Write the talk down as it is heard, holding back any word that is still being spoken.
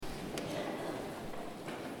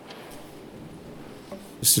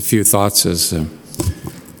Just a few thoughts as in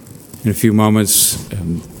a few moments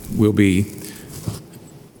we'll be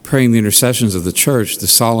praying the intercessions of the church, the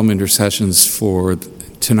solemn intercessions for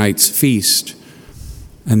tonight's feast,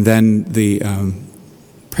 and then the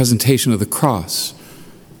presentation of the cross.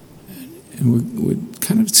 And we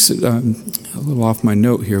kind of a little off my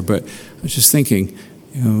note here, but I was just thinking,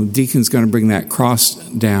 Deacon's going to bring that cross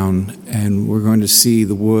down, and we're going to see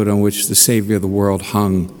the wood on which the Savior of the world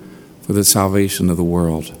hung for the salvation of the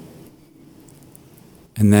world.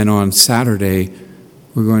 And then on Saturday,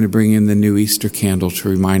 we're going to bring in the new Easter candle to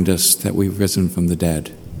remind us that we've risen from the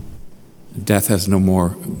dead. Death has no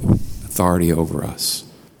more authority over us.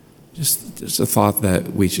 Just a thought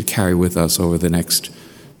that we should carry with us over the next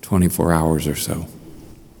 24 hours or so.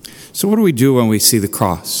 So what do we do when we see the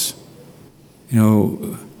cross? I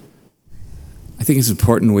think it's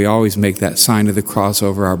important we always make that sign of the cross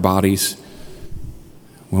over our bodies.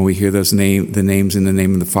 When we hear the names in the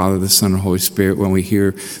name of the Father, the Son, and Holy Spirit, when we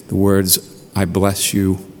hear the words, I bless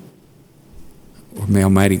you, or may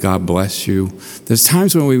Almighty God bless you. There's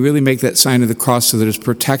times when we really make that sign of the cross so that His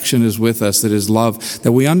protection is with us, that His love,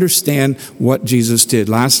 that we understand what Jesus did.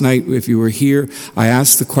 Last night, if you were here, I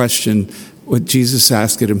asked the question, what Jesus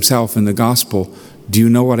asked it Himself in the Gospel, do you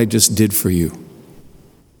know what I just did for you?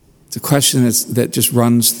 It's a question that just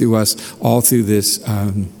runs through us all through this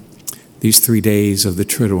these 3 days of the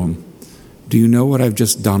Triduum. Do you know what I've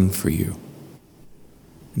just done for you?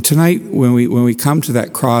 And tonight, when we come to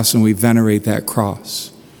that cross and we venerate that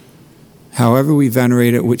cross, however we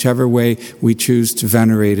venerate it, whichever way we choose to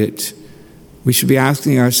venerate it, we should be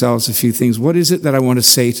asking ourselves a few things. What is it that I want to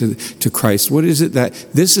say to Christ? What is it that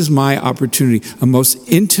this is my opportunity, a most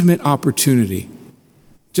intimate opportunity?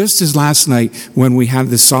 Just as last night when we had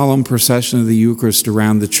the solemn procession of the Eucharist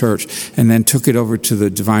around the church and then took it over to the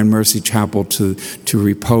Divine Mercy Chapel to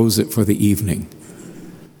repose it for the evening.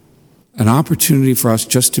 An opportunity for us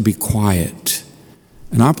just to be quiet.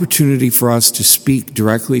 An opportunity for us to speak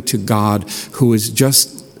directly to God who is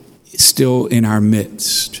just still in our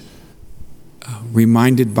midst.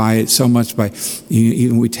 Reminded by it so much by,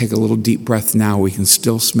 even we take a little deep breath now, we can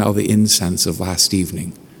still smell the incense of last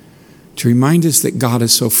evening. To remind us that God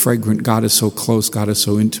is so fragrant, God is so close, God is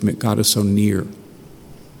so intimate, God is so near.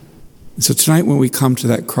 And so tonight when we come to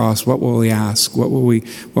that cross, what will we ask? What will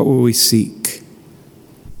we seek?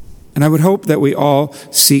 And I would hope that we all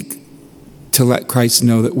seek to let Christ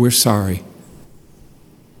know that we're sorry.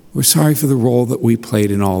 We're sorry for the role that we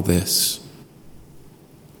played in all this.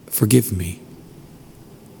 Forgive me.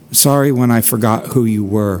 I'm sorry when I forgot who you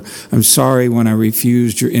were. I'm sorry when I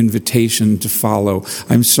refused your invitation to follow.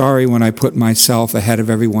 I'm sorry when I put myself ahead of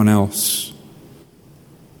everyone else.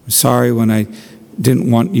 I'm sorry when I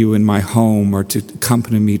didn't want you in my home or to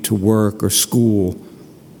accompany me to work or school.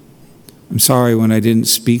 I'm sorry when I didn't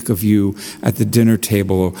speak of you at the dinner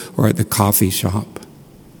table or at the coffee shop.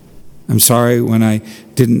 I'm sorry when I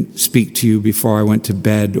didn't speak to you before I went to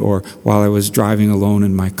bed or while I was driving alone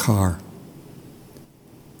in my car.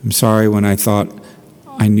 I'm sorry when I thought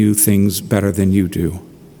I knew things better than you do.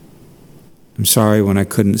 I'm sorry when I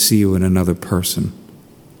couldn't see you in another person.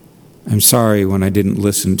 I'm sorry when I didn't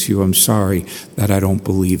listen to you. I'm sorry that I don't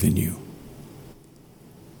believe in you.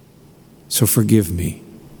 So forgive me.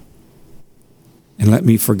 And let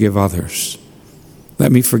me forgive others.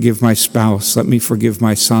 Let me forgive my spouse. Let me forgive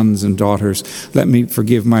my sons and daughters. Let me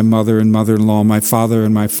forgive my mother and mother-in-law, my father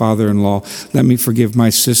and my father-in-law. Let me forgive my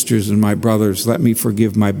sisters and my brothers. Let me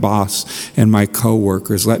forgive my boss and my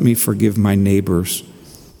co-workers. Let me forgive my neighbors.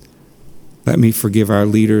 Let me forgive our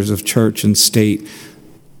leaders of church and state.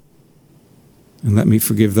 And let me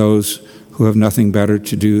forgive those who have nothing better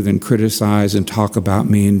to do than criticize and talk about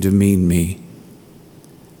me and demean me.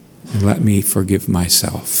 And let me forgive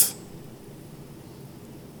myself.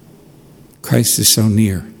 Christ is so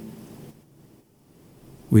near.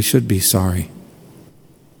 We should be sorry,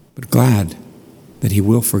 but glad that He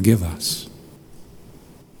will forgive us.